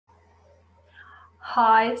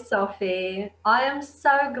Hi, Sophie. I am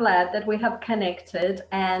so glad that we have connected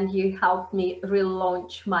and you helped me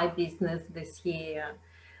relaunch my business this year.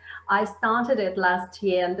 I started it last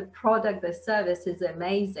year and the product, the service is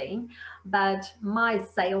amazing, but my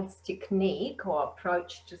sales technique or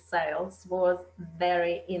approach to sales was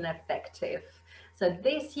very ineffective. So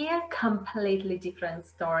this year, completely different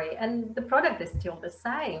story. And the product is still the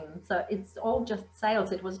same. So it's all just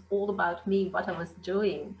sales. It was all about me, what I was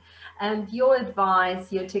doing. And your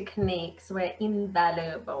advice, your techniques were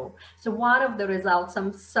invaluable. So one of the results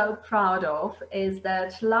I'm so proud of is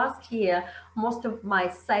that last year, most of my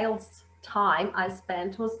sales time I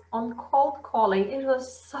spent was on cold calling. It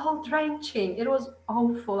was so drenching. It was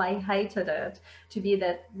awful. I hated it to be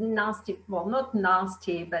that nasty, well, not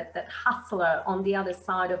nasty, but that hustler on the other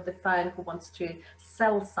side of the phone who wants to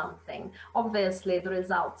sell something. Obviously, the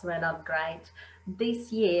results were not great.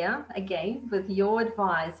 This year, again, with your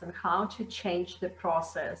advice on how to change the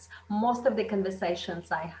process, most of the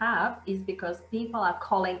conversations I have is because people are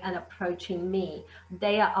calling and approaching me.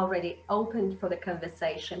 They are already open for the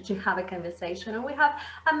conversation, to have a conversation, and we have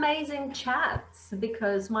amazing chats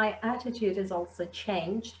because my attitude has also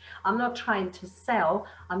changed. I'm not trying to sell,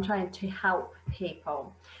 I'm trying to help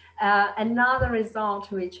people. Another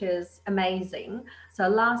result which is amazing. So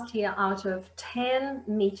last year, out of 10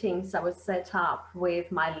 meetings I was set up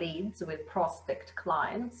with my leads, with prospect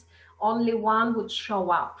clients, only one would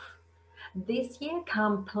show up. This year,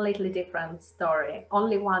 completely different story.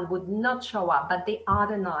 Only one would not show up, but the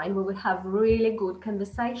other nine, we would have really good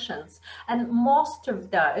conversations. And most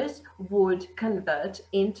of those would convert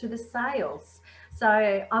into the sales.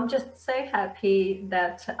 So I'm just so happy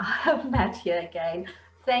that I have met you again.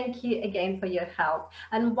 Thank you again for your help.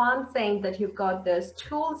 And one thing that you've got those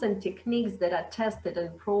tools and techniques that are tested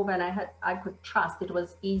and proven, I could trust. It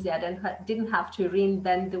was easy. I didn't have to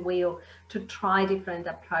reinvent the wheel to try different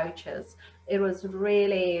approaches. It was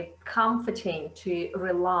really comforting to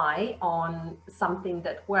rely on something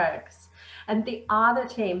that works. And the other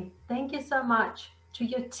team, thank you so much to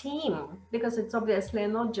your team, because it's obviously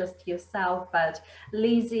not just yourself, but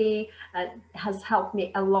Lizzie has helped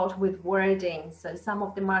me a lot with wording. So some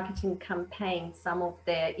of the marketing campaigns, some of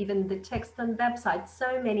the, even the text on website,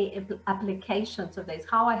 so many applications of this,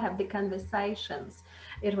 how I have the conversations.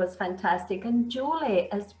 It was fantastic. And Julie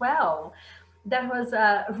as well. That was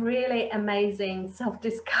a really amazing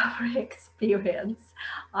self-discovery experience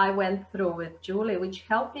I went through with Julie, which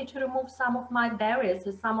helped me to remove some of my barriers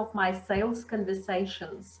to some of my sales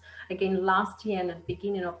conversations. Again, last year and at the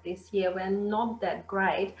beginning of this year were not that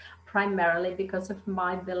great, primarily because of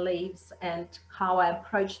my beliefs and how I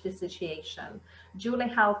approached the situation. Julie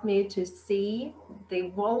helped me to see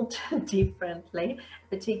the world differently,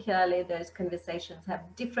 particularly those conversations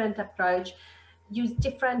have different approach, use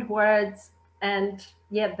different words, and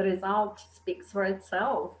yeah, the result speaks for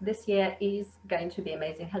itself. This year is going to be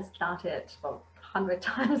amazing. Has started, well, 100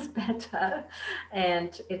 times better,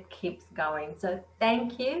 and it keeps going. So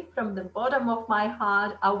thank you from the bottom of my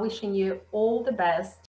heart. I'm wishing you all the best.